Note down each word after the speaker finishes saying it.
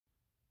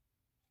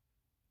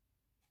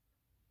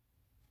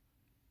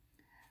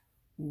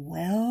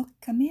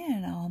Welcome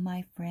in, all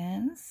my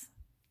friends.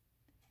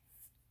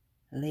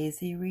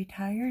 Lazy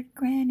Retired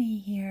Granny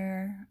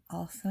here,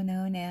 also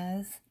known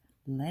as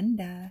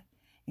Linda,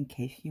 in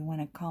case you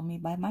want to call me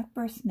by my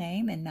first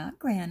name and not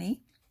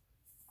Granny.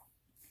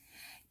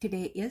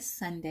 Today is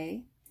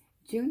Sunday,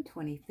 June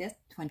 25th,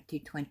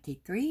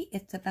 2023.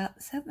 It's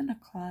about 7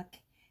 o'clock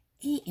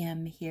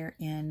a.m. here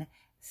in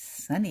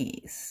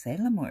sunny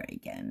Salem,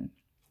 Oregon.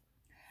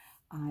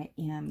 I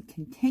am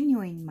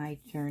continuing my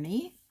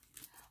journey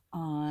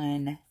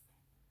on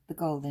the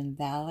Golden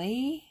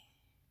Valley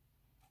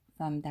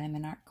from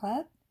Diamond Art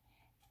Club,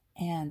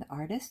 and the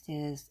artist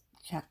is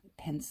Chuck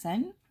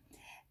Pinson.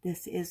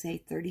 This is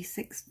a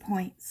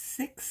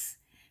 36.6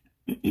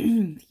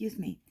 excuse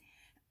me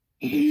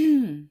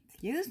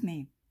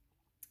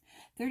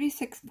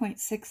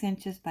 36.6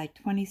 inches by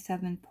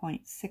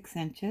 27.6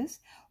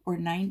 inches, or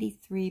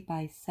 93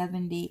 by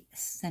 70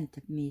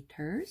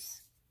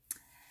 centimeters.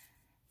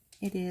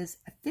 It is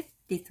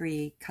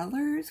 53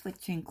 colors,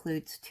 which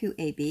includes 2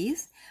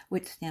 ABs,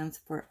 which stands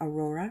for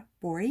Aurora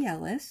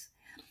Borealis,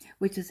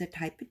 which is a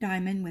type of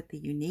diamond with a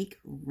unique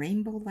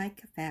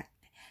rainbow-like effect.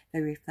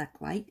 They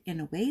reflect light in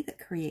a way that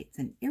creates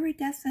an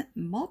iridescent,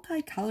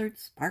 multicolored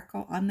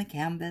sparkle on the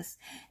canvas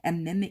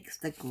and mimics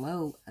the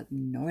glow of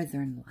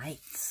northern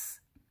lights.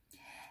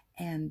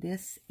 And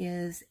this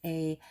is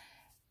a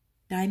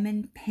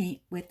Diamond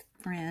Paint with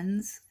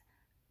Friends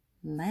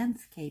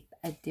Landscape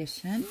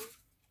Edition.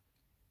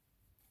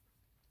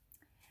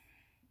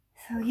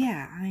 So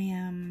yeah, I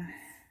am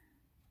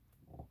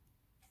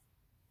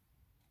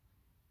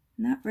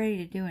not ready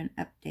to do an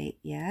update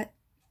yet.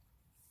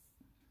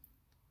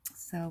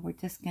 So we're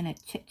just going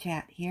to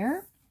chit-chat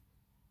here.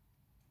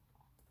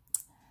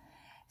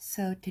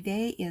 So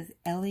today is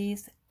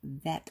Ellie's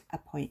vet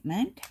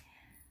appointment.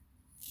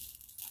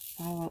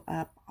 Follow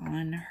up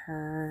on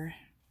her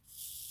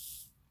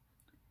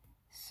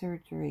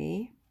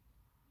surgery.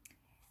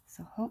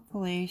 So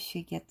hopefully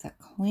she gets a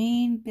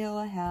clean bill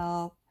of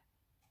health.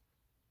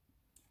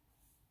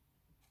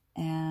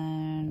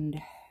 And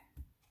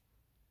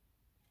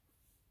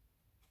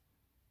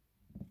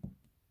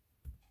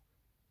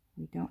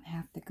we don't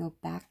have to go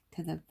back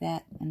to the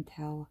vet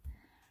until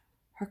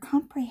her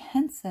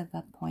comprehensive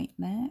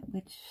appointment,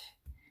 which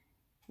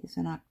is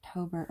in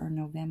October or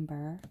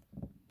November.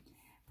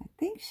 I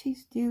think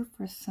she's due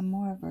for some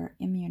more of her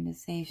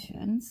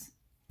immunizations.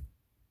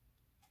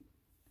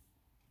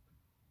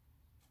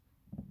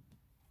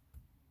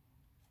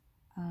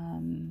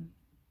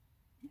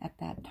 At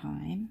that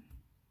time.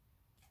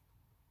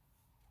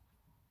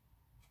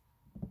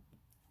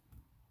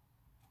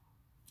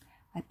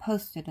 I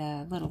posted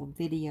a little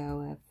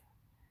video of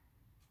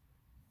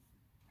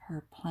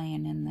her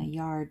playing in the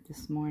yard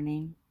this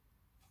morning.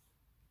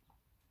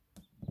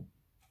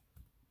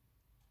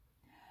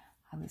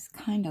 I was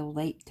kind of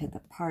late to the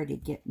party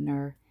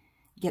getting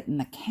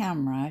the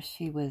camera.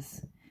 She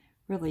was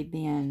really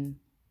being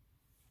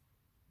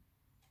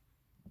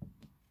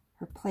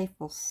her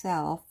playful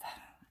self.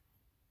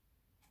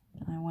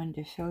 I wanted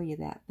to show you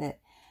that, but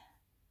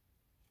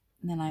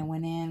then I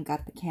went in,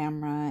 got the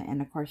camera,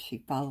 and of course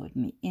she followed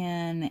me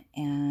in,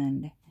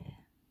 and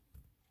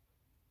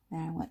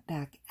then I went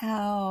back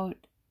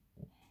out,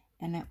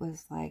 and it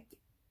was like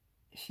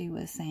she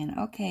was saying,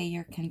 okay,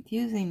 you're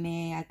confusing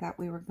me. I thought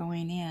we were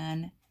going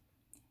in.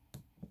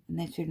 And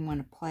then she didn't want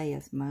to play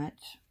as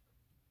much.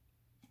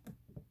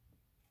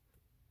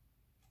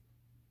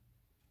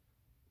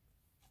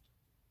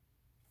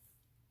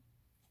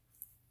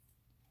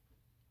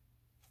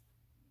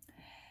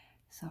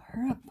 So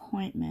her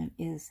appointment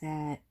is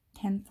at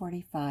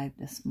 10:45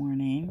 this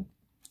morning,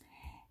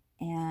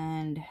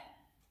 and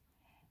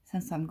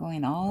since I'm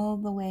going all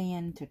the way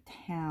into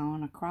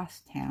town,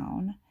 across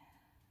town,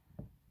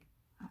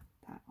 I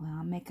thought, well,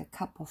 I'll make a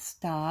couple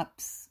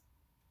stops.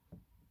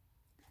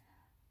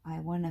 I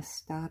want to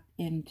stop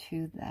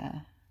into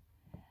the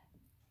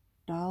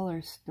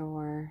dollar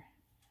store,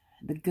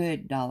 the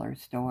good dollar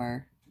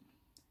store.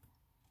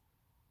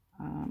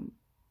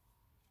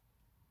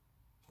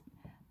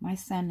 My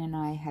son and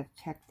I have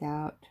checked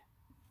out,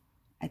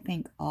 I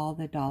think, all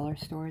the dollar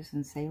stores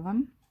in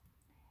Salem.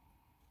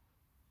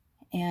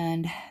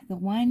 And the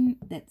one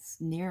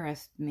that's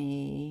nearest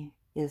me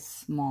is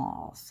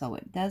small, so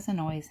it doesn't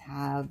always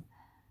have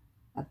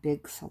a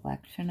big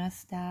selection of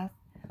stuff.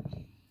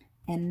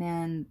 And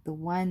then the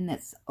one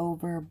that's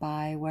over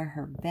by where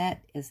her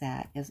vet is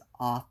at is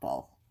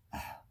awful.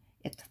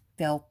 It's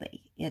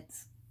filthy.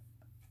 It's,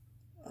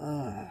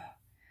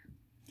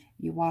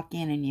 you walk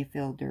in and you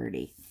feel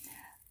dirty.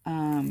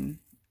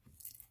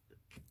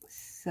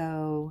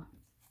 So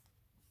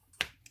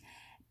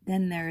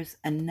then there's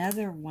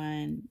another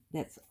one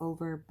that's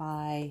over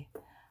by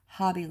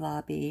Hobby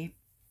Lobby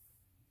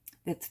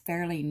that's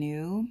fairly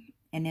new,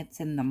 and it's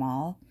in the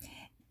mall.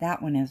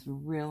 That one is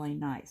really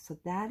nice. So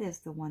that is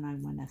the one I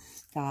want to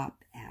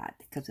stop at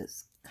because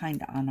it's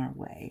kind of on our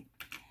way.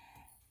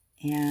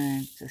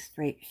 And it's a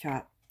straight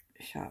shot.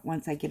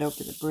 Once I get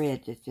over the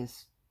bridge, it's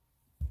just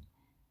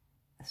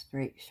a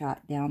straight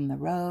shot down the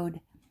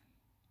road.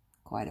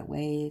 Of quite a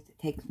ways. It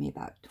takes me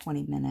about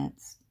 20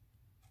 minutes.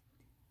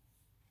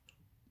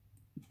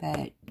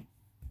 But,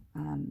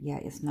 yeah,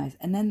 it's nice.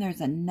 And then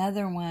there's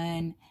another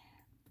one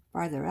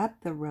farther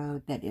up the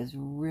road that is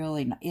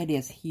really, it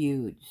is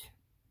huge.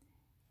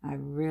 I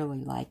really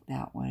like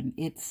that one.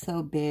 It's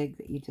so big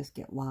that you just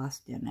get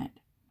lost in it.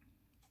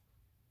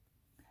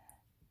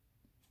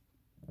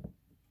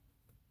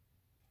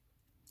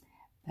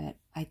 But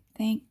I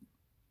think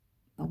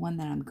the one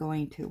that I'm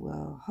going to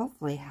will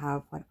hopefully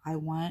have what I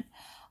want.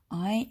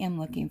 I am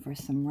looking for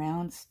some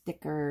round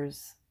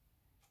stickers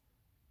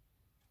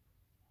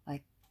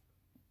like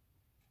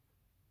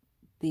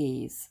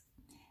these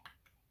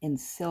in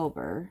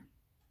silver.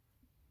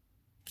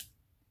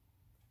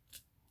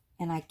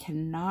 And I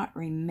cannot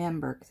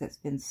remember, because it's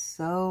been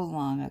so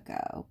long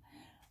ago,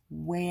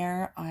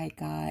 where I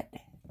got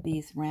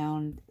these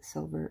round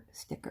silver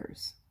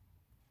stickers.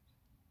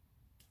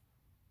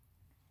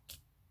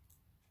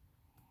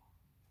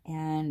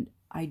 And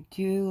I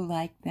do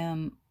like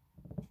them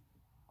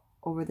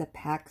over the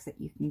packs that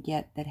you can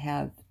get that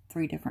have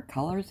 3 different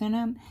colors in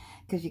them,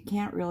 because you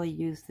can't really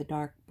use the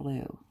dark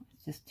blue.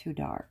 It's just too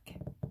dark.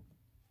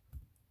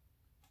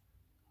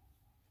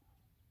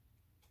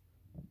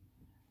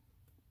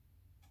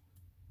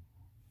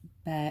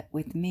 But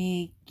with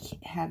me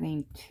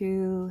having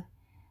 2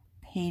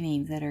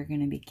 paintings that are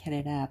going to be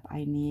kitted up,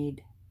 I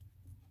need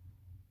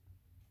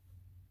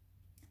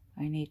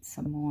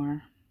some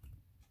more.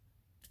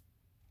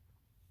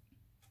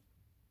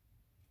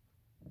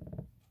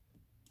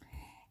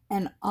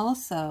 And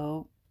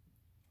also,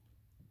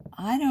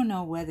 I don't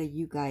know whether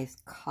you guys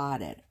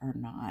caught it or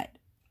not.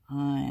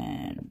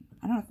 I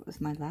don't know if it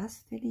was my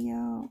last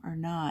video or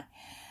not,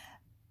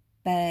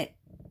 but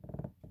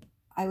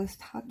I was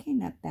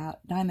talking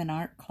about Diamond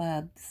Art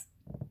Club's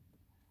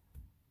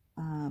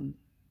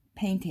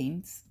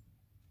paintings,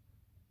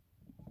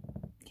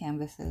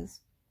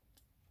 canvases,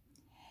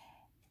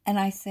 and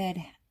I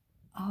said,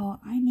 oh,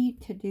 I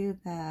need to do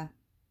the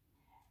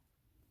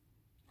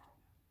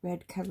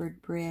red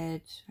covered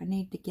bridge. I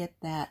need to get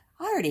that.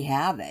 I already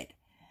have it.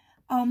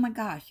 Oh my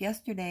gosh,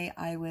 yesterday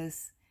I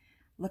was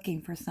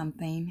looking for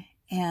something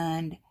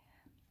and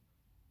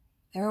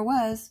there it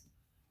was.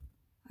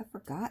 I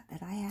forgot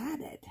that I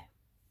had it.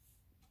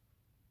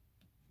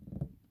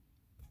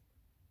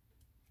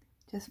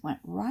 Just went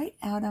right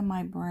out of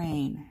my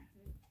brain.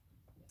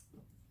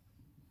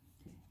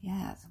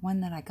 Yeah, it's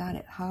one that I got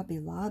at Hobby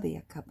Lobby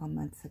a couple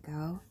months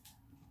ago.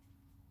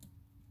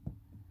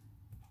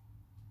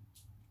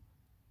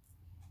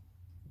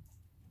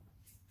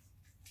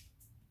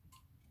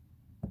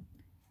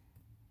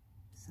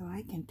 So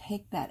I can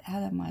take that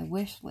out of my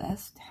wish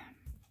list.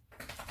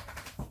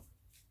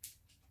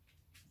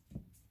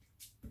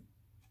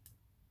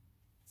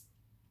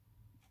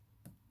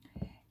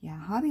 Yeah,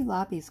 Hobby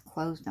Lobby's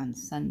closed on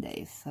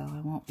Sundays, so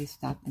I won't be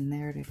stopping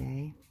there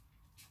today.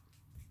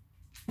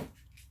 I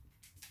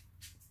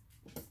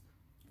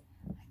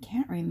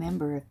can't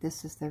remember if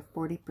this is their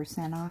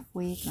 40% off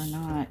week or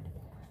not.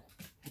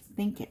 I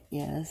think it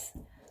is,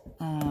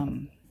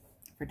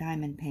 for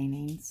diamond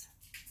paintings.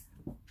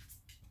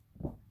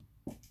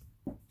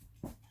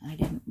 I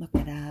didn't look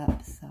it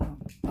up, so...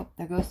 Oh,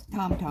 there goes the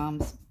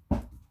Tom-Toms.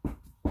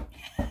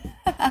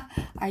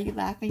 Are you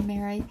laughing,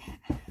 Mary?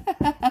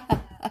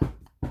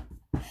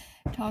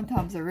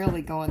 Tom-Toms are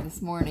really going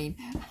this morning.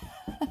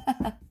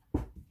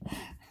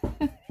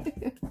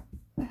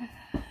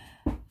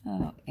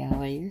 Oh,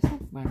 Ellie, you're so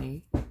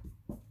funny.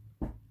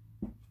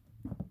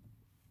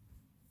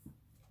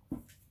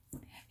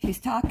 She's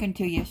talking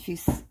to you.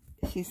 She's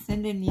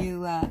sending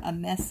you a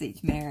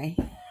message, Mary.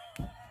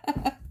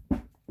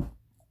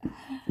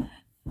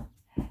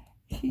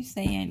 She's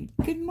saying,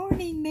 "Good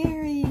morning,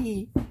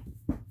 Mary."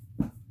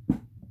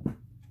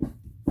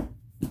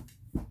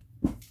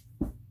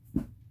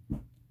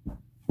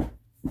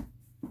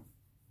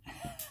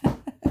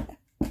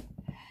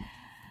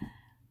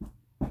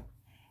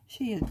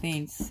 She is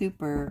being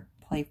super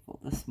playful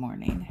this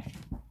morning.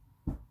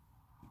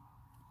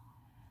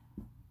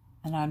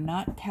 And I'm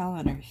not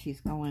telling her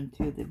she's going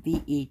to the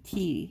VET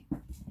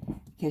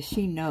because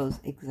she knows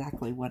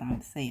exactly what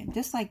I'm saying.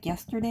 Just like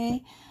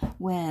yesterday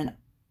when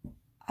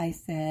I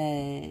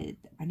said,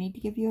 I need to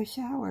give you a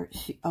shower.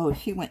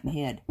 She went and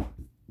hid.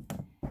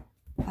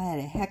 I had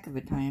a heck of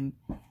a time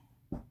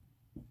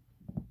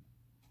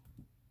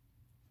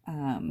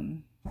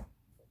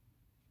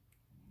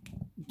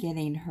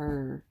getting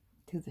her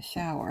to the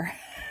shower.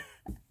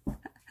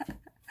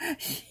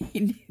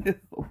 She knew.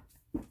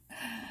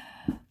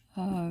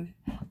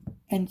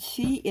 And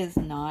she is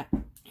not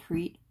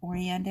treat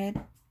oriented.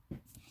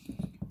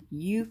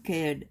 You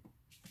could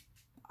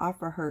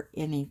offer her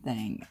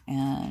anything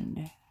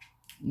and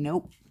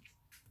nope.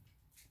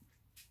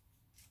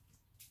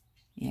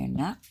 You're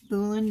not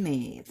fooling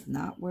me. It's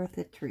not worth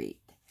a treat.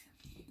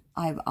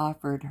 I've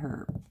offered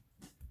her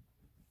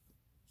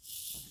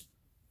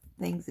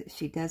things that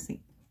she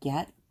doesn't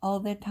get all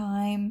the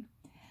time.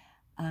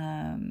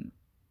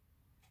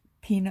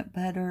 Peanut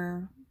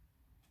butter,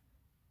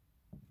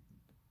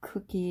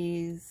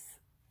 cookies,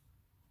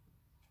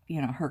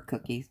 you know, her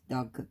cookies,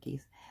 dog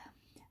cookies.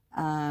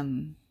 I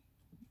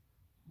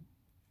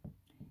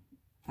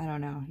don't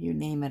know, you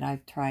name it,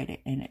 I've tried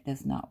it, and it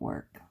does not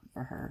work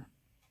for her.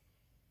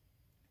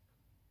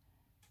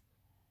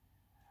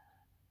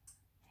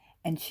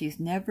 And she's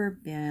never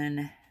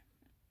been,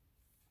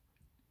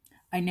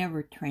 I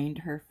never trained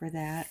her for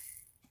that.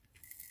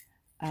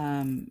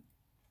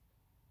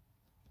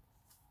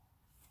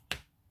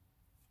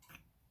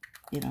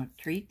 You know,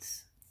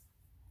 treats.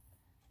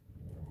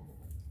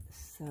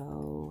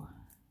 So,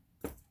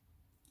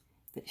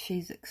 but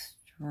she's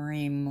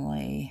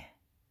extremely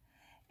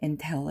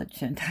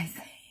intelligent, I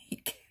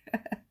think.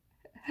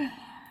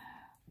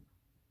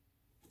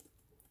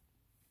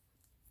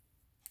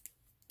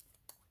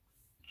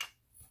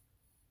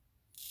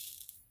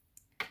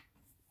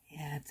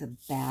 Yeah, it's a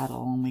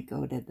battle when we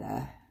go to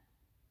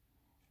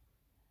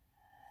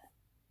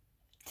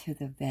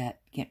the vet,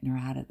 getting her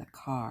out of the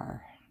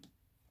car.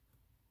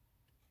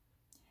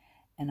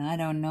 And I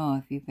don't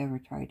know if you've ever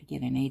tried to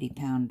get an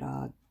 80-pound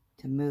dog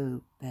to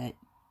move, but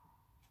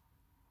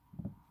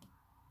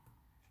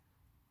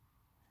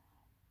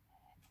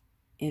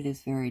it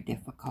is very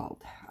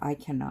difficult. I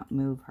cannot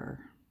move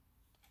her.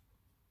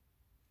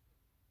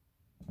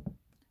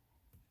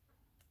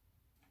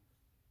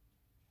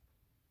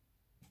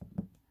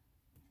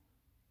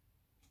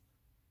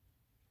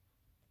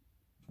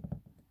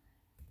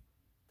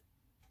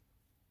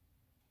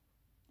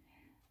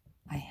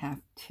 I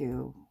have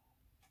to.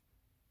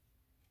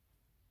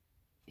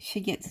 She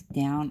gets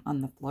down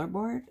on the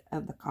floorboard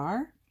of the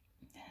car.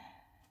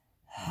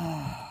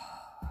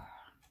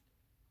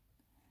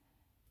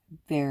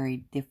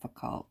 Very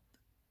difficult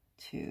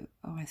to,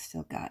 oh, I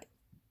still got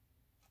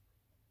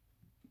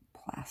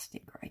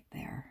plastic right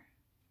there.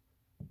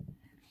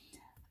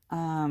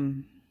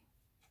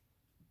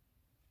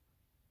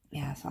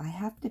 Yeah, so I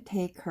have to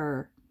take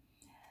her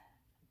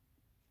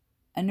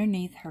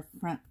underneath her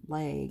front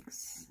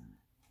legs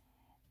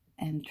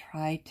and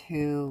try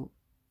to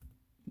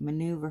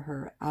maneuver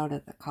her out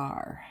of the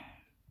car.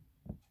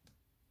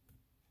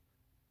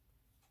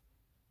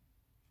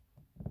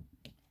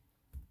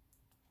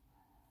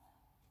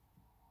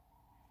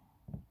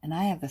 And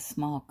I have a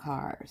small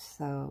car,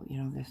 so, you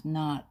know, there's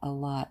not a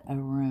lot of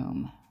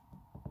room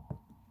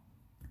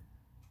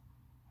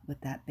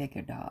with that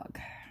bigger dog.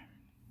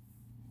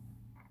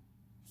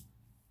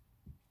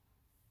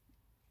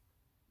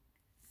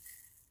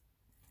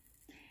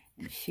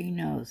 And she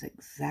knows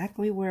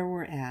exactly where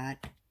we're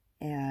at,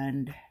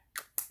 and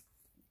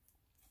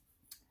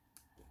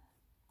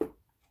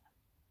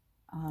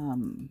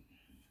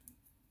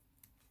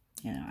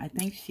you know, I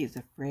think she's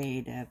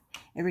afraid of,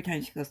 every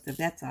time she goes to the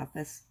vet's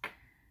office,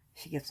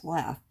 she gets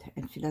left,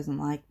 and she doesn't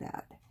like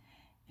that.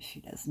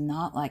 She does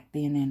not like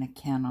being in a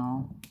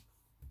kennel.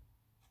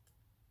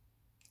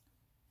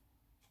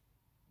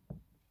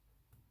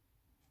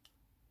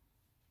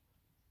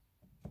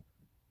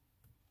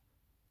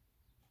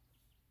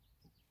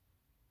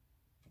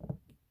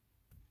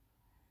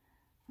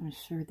 I'm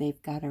sure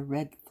they've got a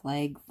red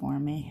flag for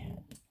me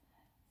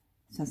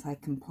since I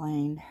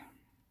complained.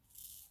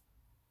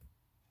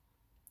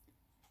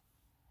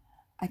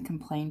 I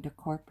complained to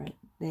corporate.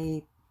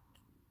 They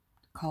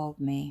called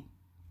me.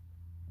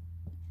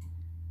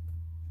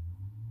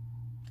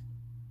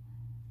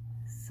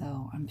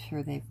 So I'm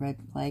sure they've red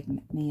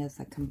flagged me as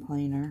a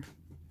complainer.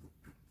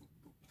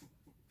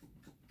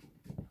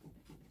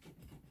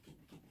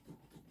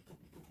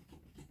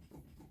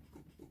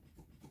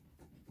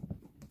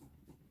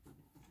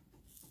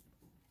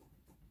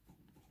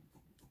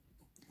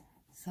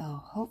 So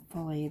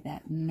hopefully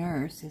that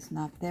nurse is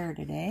not there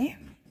today.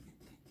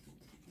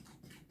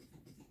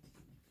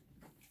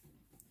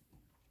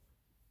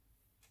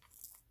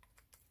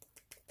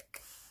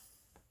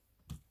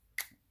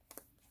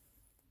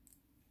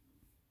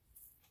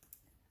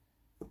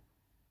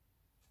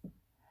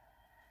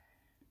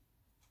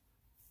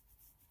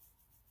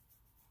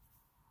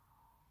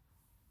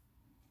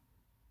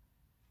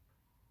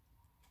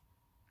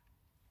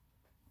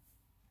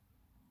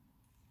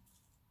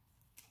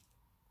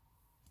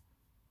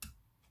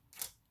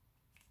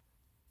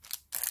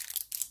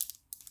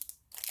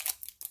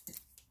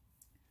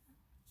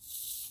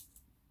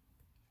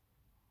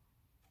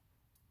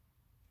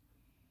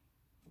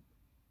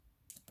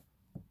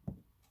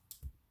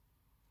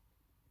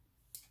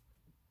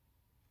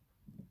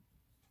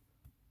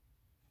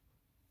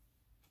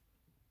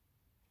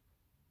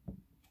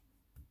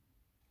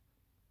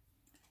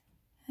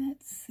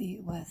 Let's see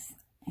what's,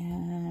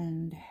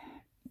 and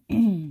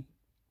I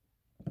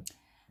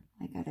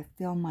gotta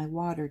fill my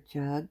water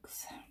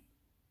jugs.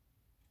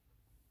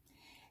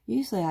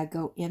 Usually I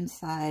go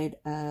inside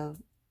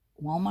of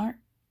Walmart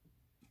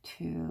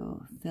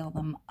to fill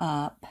them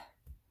up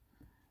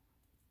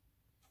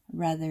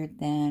rather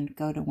than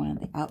go to one of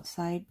the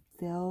outside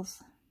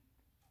fills.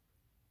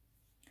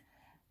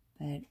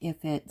 But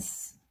if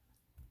it's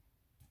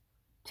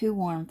too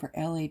warm for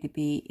Ellie to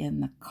be in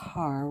the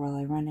car while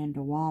I run into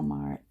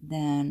Walmart,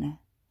 then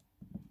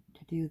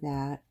to do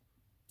that,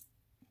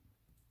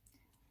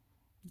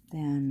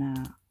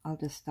 then I'll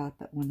just stop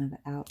at one of the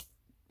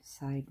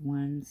outside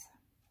ones.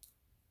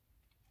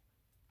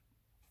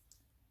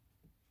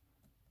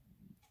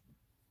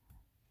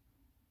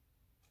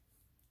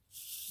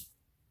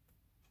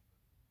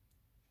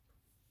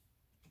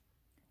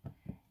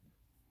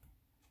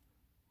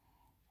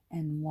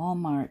 And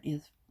Walmart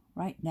is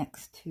right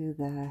next to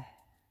the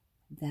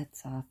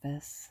vet's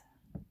office.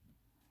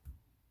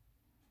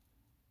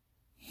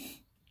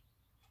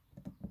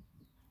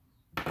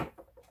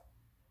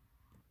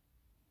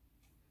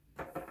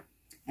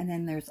 And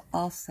then there's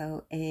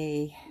also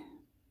a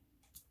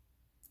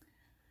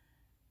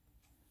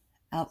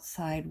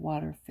outside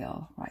water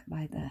fill right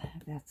by the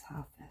vet's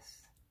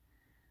office.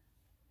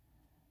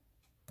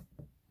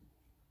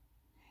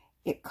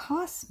 It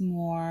costs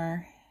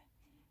more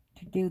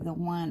to do the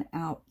one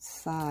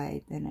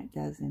outside than it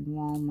does in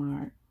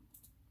Walmart.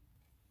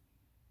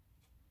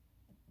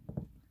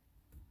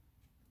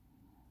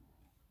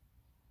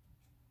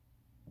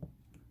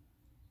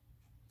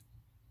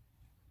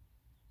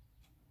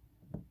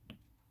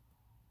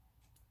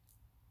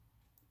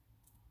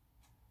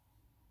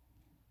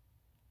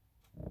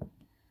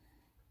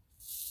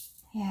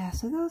 Yeah,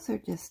 so those are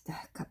just a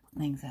couple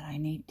things that I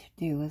need to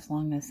do as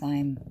long as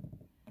I'm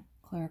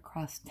clear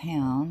across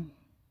town.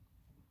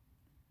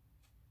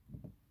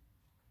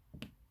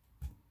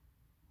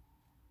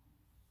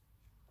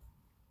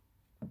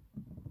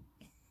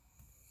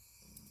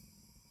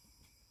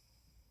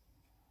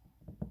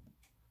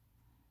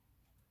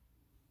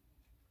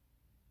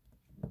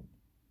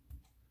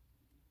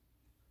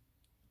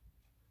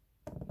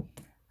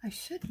 I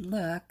should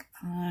look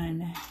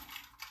on,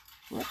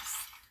 whoops,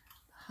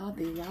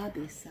 Hobby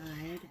Lobby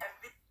side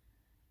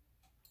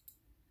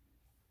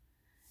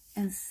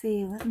and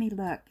see, let me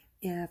look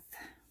if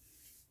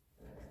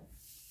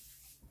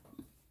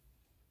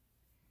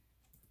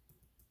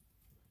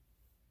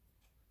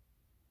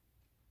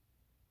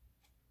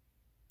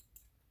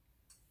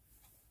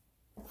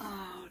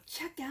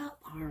check out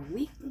our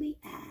weekly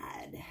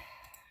ad.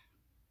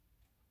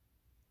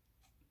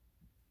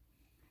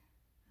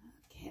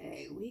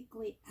 Okay,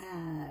 weekly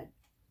ad.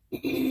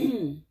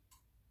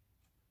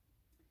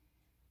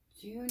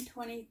 June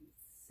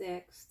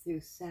 26th through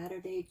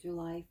Saturday,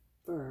 July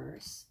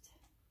 1st.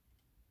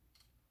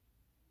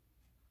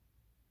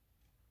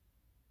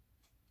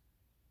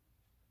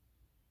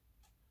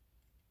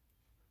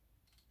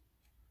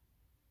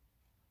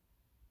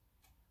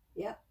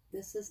 Yep,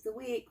 this is the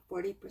week.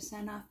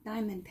 40% off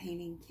diamond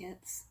painting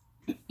kits.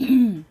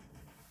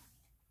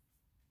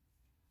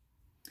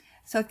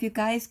 So if you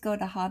guys go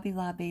to Hobby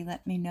Lobby,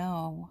 let me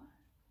know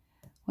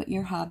what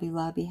your Hobby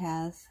Lobby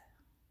has.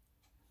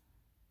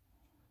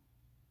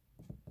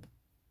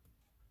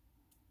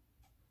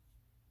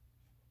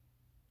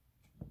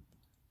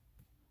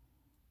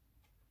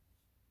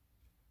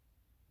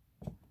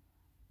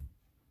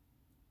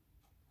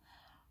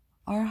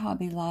 Our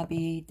Hobby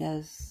Lobby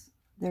does,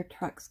 their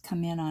trucks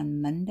come in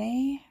on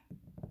Monday,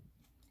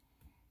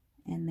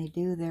 and they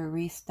do their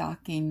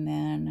restocking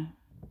then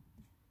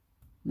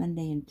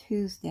Monday and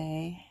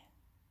Tuesday.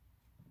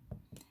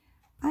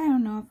 I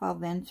don't know if I'll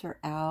venture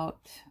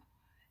out,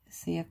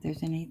 see if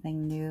there's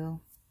anything new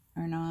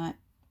or not.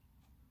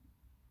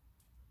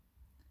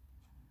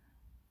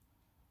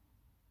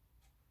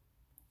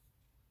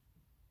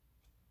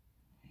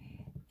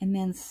 And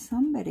then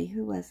somebody,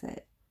 who was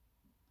it?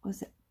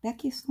 Was it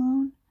Becky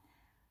Sloan?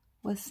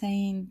 Was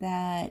saying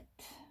that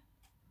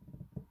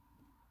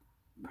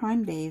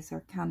Prime Days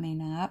are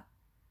coming up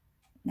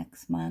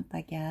next month,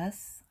 I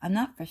guess. I'm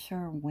not for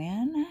sure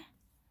when.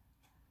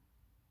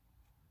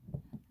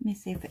 Let me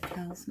see if it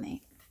tells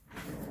me.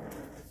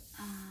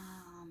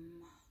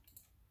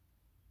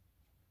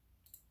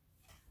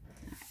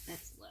 Alright,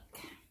 let's look.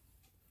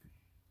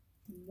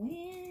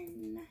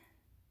 When?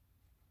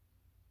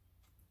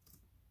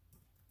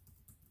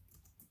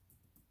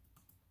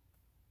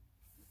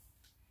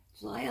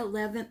 July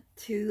 11th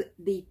to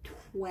the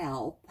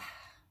 12th.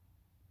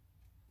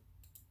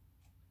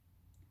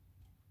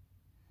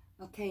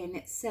 Okay, and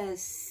it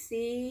says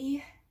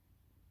see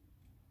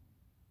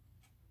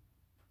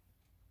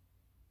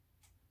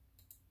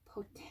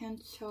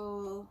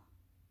potential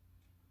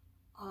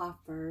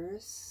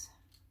offers.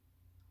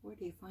 Where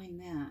do you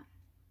find that?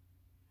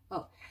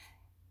 Oh,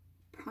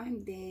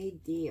 Prime Day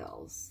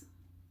deals.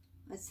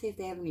 Let's see if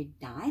they have any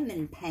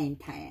diamond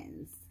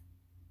paintings.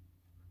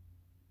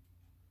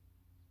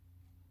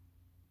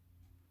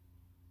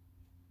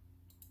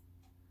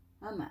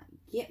 Come on,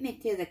 get me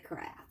to the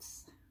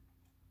crafts.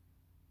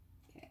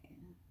 Okay.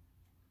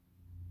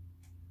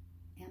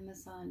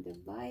 Amazon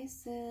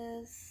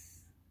devices.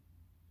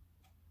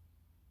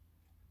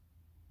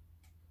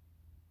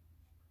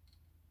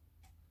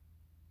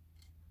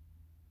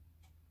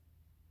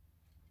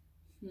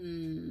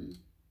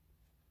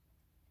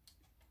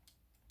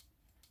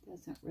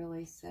 Doesn't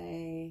really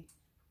say.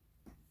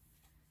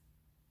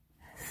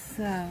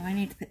 So I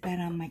need to put that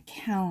on my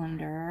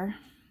calendar,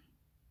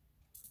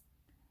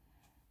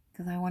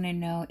 because I want to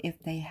know if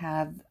they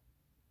have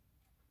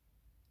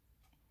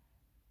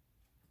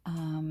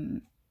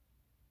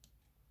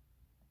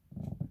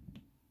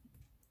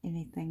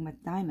anything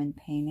with diamond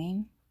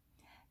painting.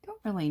 Don't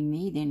really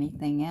need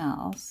anything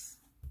else.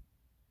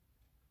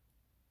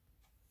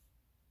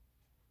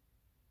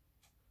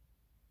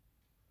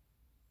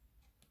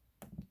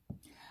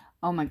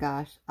 Oh my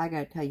gosh, I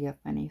gotta tell you a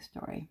funny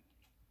story.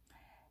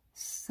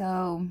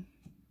 So,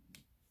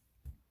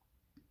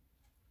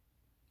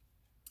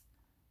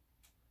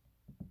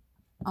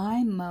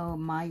 I mow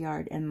my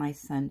yard and my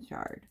son's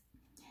yard.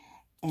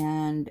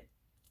 And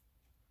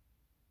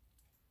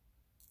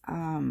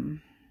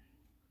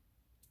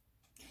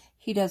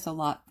he does a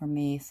lot for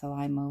me, so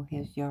I mow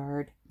his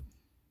yard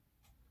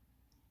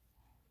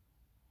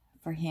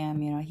for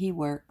him. You know, he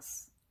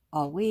works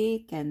all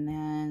week, and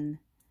then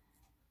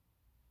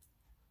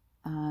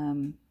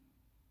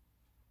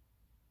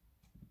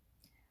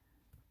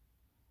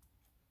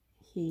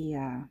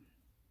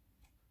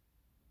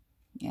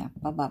yeah,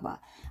 blah, blah, blah.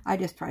 I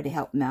just try to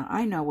help him out.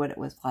 I know what it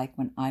was like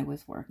when I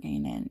was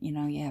working, and, you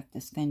know, you have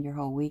to spend your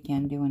whole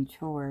weekend doing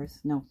chores.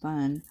 No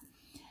fun.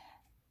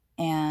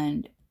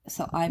 And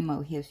so I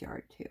mow his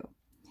yard too.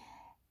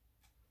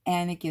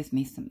 And it gives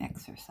me some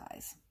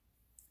exercise.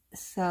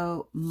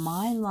 So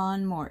my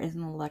lawnmower is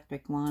an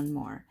electric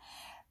lawnmower.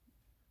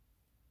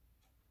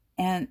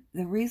 And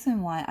the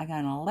reason why I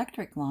got an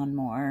electric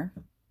lawnmower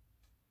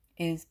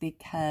is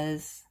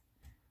because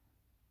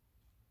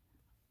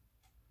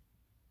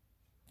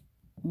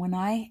when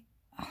I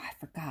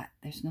forgot,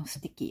 there's no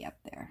sticky up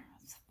there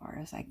as far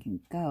as I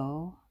can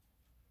go.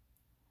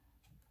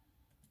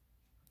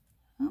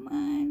 Come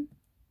on,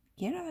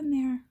 get on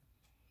there.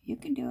 You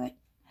can do it.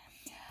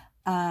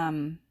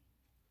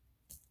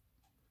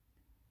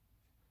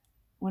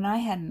 When I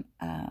had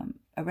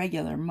a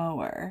regular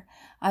mower,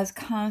 I was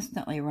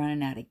constantly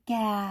running out of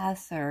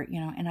gas, or, you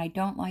know, and I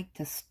don't like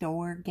to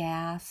store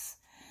gas.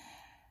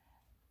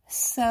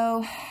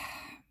 So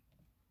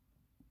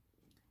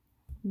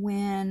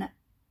when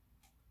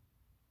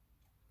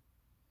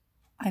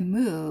I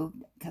moved,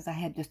 because I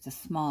had just a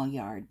small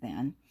yard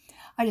then,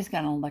 I just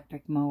got an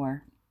electric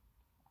mower.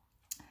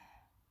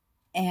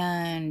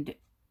 And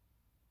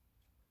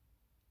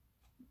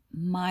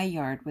my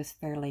yard was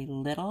fairly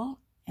little,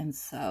 and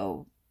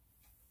so,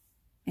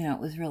 you know,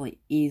 it was really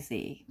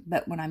easy.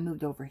 But when I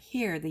moved over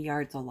here, the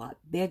yard's a lot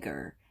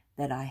bigger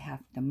that I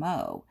have to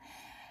mow.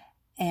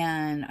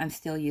 And I'm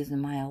still using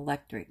my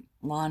electric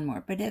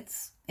lawnmower, but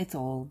it's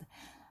old.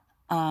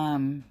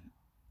 And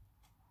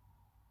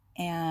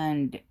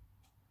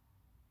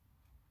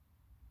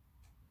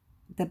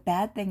the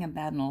bad thing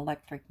about an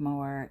electric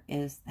mower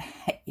is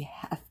that you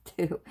have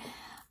to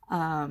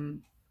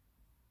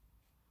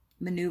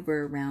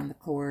maneuver around the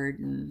cord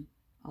and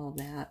all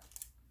that.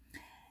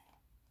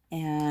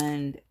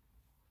 And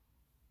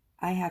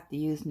I have to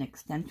use an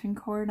extension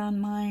cord on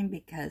mine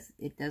because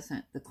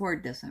the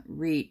cord doesn't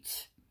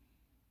reach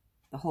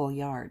the whole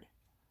yard.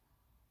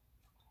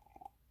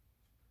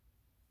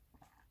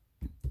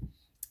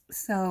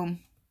 So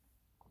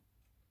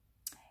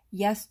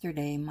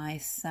yesterday my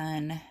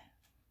son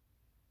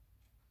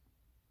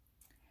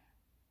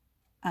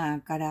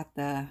got out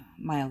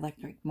my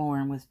electric mower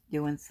and was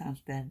doing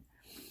something,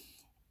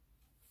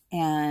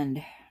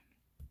 and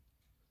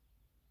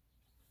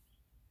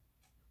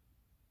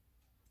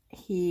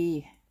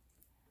he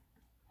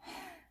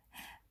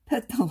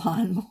put the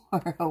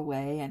lawnmower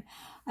away, and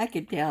I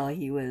could tell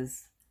he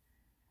was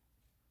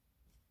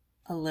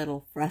a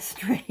little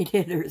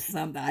frustrated or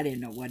something. I didn't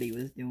know what he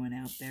was doing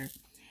out there.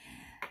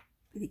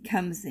 But he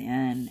comes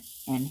in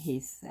and he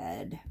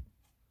said,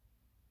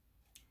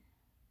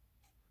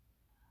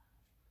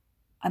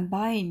 "I'm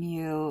buying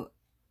you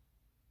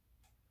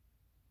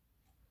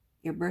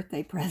your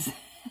birthday present."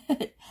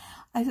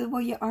 I said,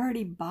 "Well, you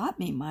already bought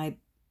me my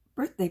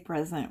birthday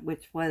present,"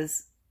 which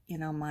was, you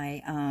know,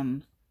 my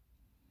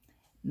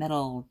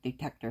metal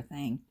detector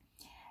thing.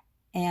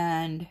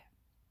 And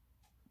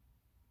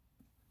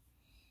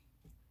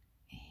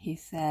he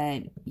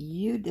said,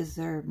 "You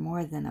deserve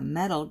more than a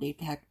metal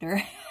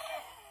detector."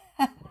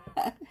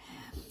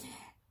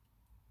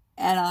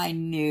 And I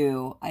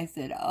knew. I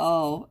said,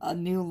 "Oh, a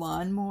new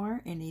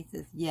lawnmower?" And he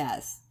says,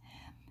 "Yes."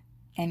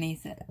 And he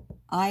said,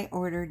 "I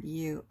ordered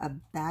you a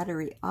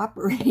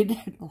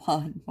battery-operated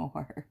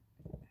lawnmower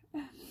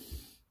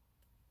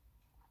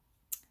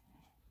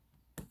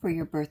for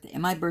your birthday."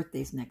 And my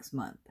birthday's next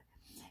month.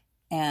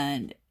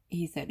 And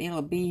he said,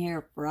 "It'll be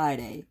here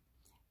Friday,"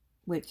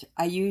 which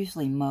I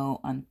usually mow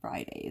on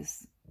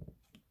Fridays.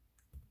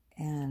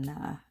 And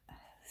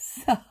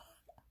so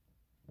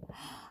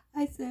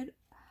I said,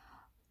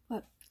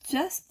 "But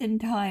just in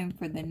time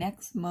for the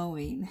next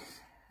mowing."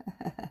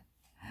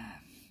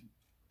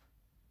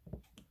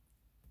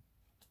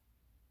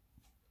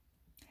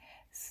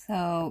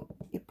 So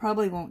it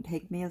probably won't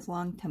take me as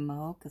long to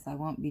mow because I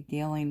won't be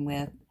dealing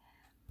with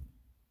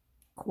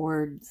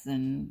cords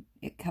and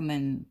it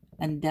coming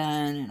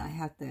undone, and I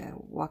have to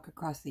walk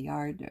across the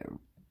yard to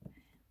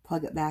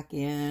plug it back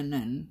in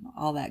and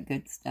all that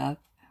good stuff.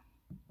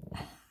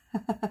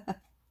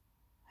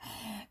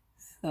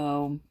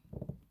 So,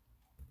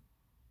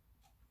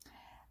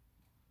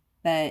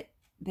 but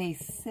they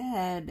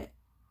said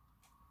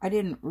I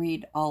didn't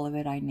read all of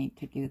it. I need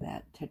to do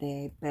that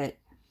today. But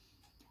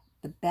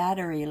the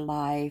battery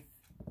life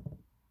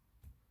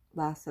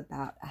lasts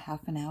about a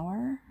half an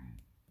hour.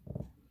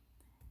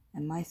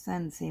 And my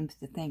son seems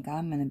to think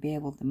I'm going to be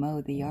able to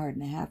mow the yard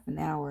in a half an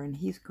hour. And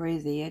he's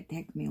crazy. It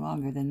takes me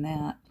longer than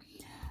that.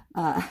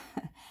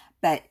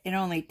 But it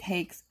only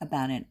takes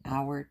about an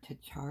hour to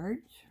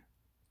charge.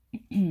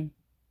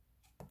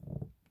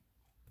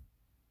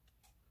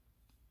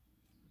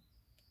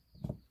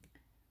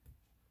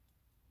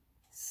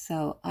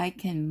 So I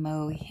can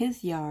mow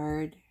his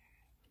yard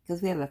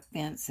because we have a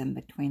fence in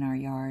between our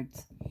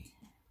yards.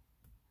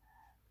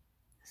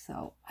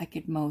 So I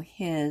could mow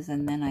his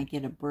and then I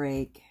get a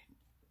break.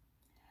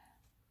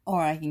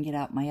 Or I can get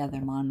out my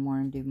other lawnmower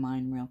and do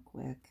mine real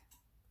quick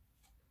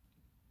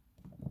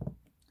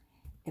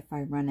if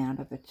I run out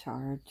of a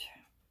charge.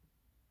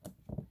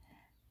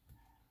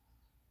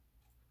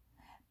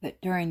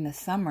 But during the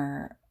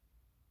summer,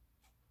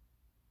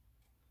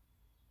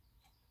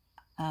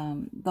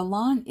 the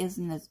lawn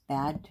isn't as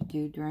bad to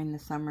do during the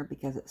summer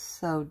because it's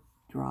so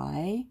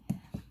dry.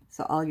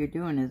 So all you're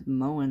doing is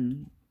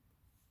mowing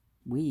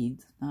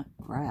weeds, not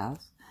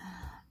grass.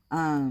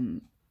 You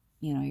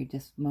know, you're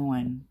just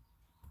mowing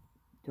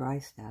dry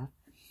stuff.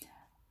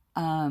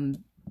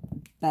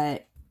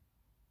 But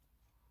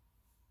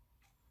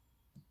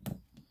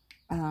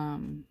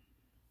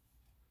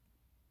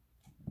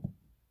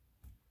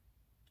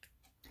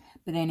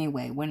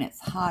anyway, when it's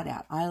hot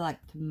out, I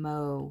like to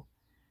mow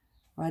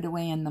right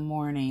away in the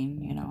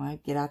morning. You know, I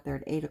get out there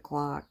at 8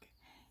 o'clock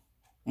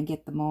and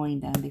get the mowing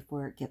done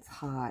before it gets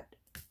hot.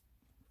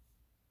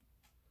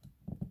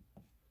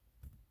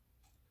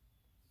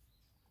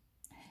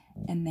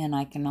 And then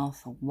I can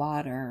also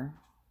water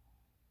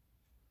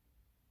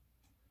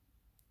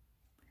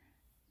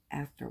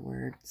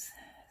afterwards.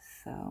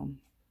 So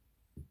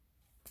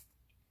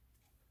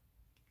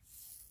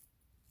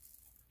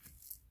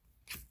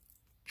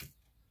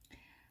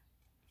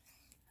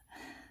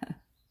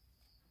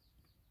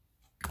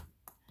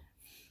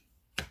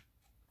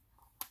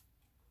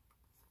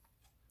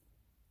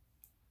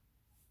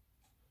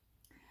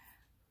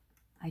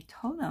I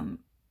told him,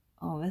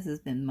 oh, this has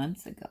been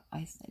months ago.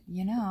 I said,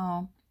 you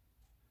know,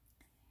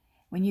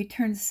 when you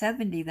turn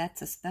 70,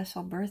 that's a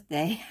special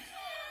birthday.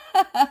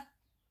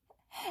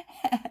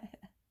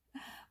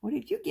 What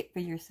did you get for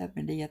your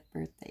 70th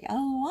birthday? A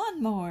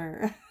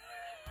lawnmower.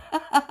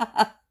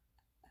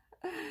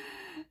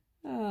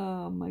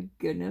 Oh, my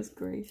goodness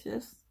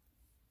gracious.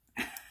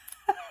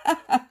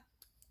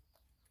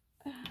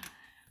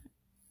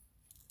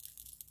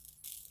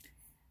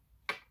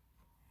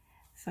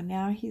 So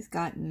now he's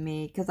gotten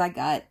me, because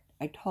I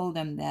told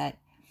him that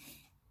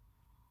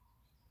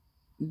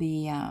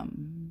the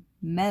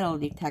metal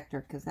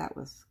detector, because that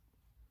was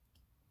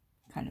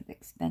kind of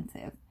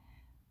expensive.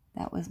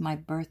 That was my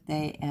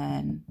birthday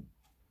and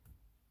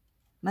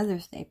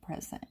Mother's Day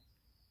present.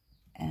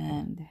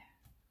 And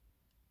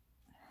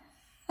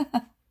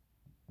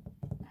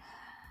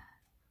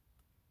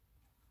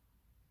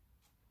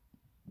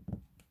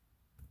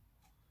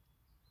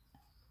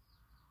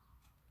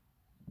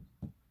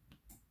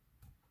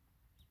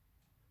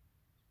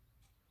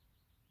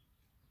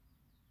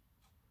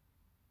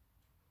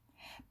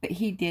but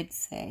he did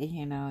say,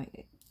 you know,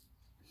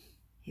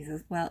 he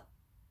says, well,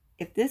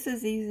 if this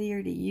is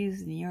easier to use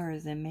than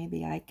yours, then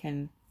maybe I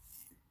can,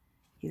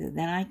 he said,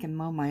 then I can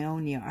mow my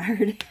own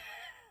yard.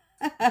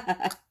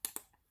 But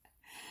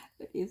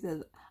he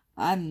says,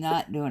 I'm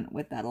not doing it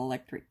with that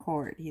electric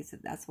cord. He said,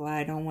 that's why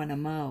I don't want to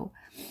mow.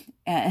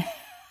 And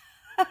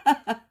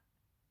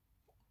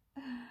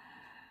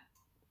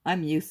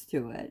I'm used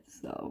to it,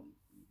 so.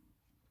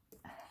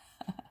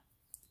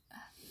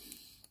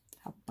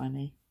 How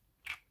funny.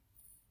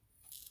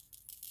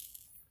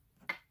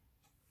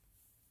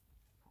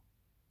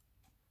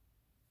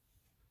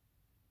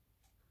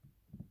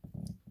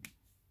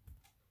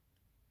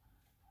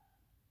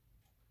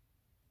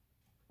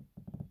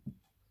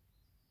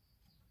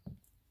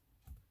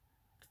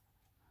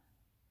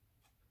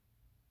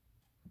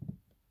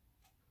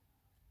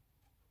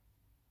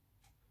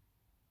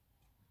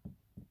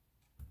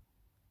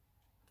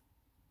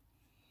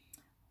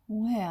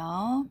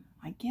 Well,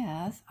 I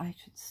guess I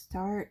should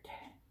start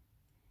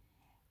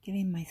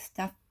getting my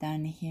stuff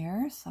done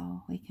here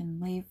so we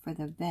can leave for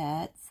the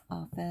vet's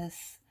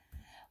office.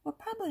 We'll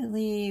probably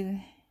leave,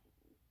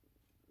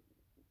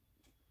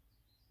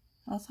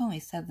 well, it's only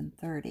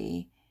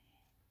 7:30.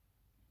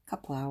 A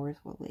couple hours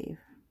we'll leave.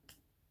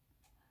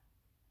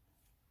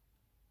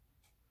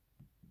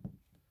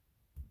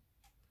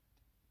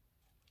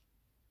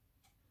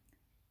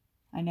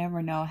 I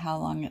never know how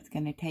long it's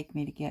going to take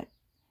me to get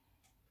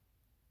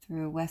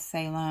through West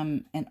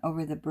Salem and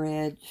over the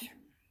bridge.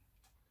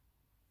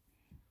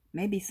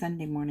 Maybe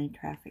Sunday morning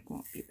traffic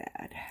won't be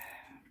bad.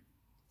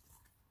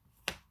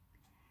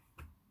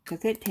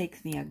 Because it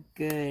takes me a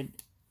good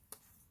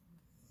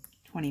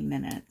 20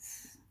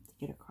 minutes to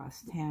get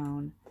across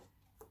town.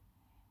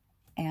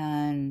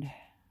 And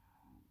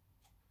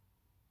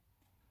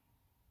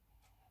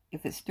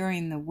if it's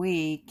during the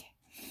week,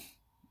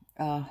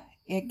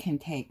 it can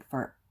take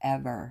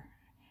forever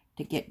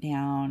to get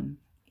down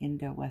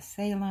into West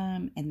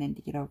Salem and then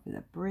to get over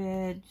the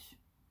bridge.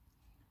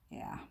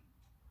 Yeah.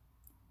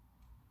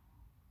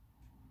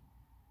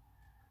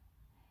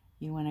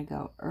 You want to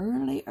go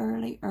early,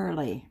 early,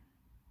 early.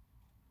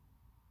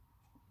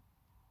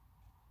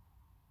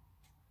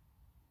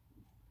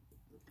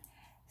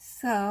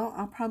 So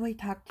I'll probably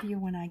talk to you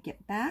when I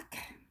get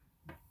back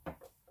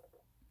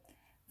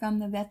from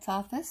the vet's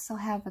office. So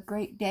have a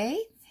great day,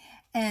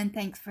 and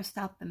thanks for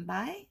stopping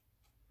by.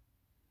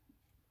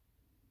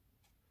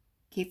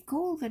 Keep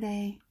cool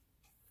today.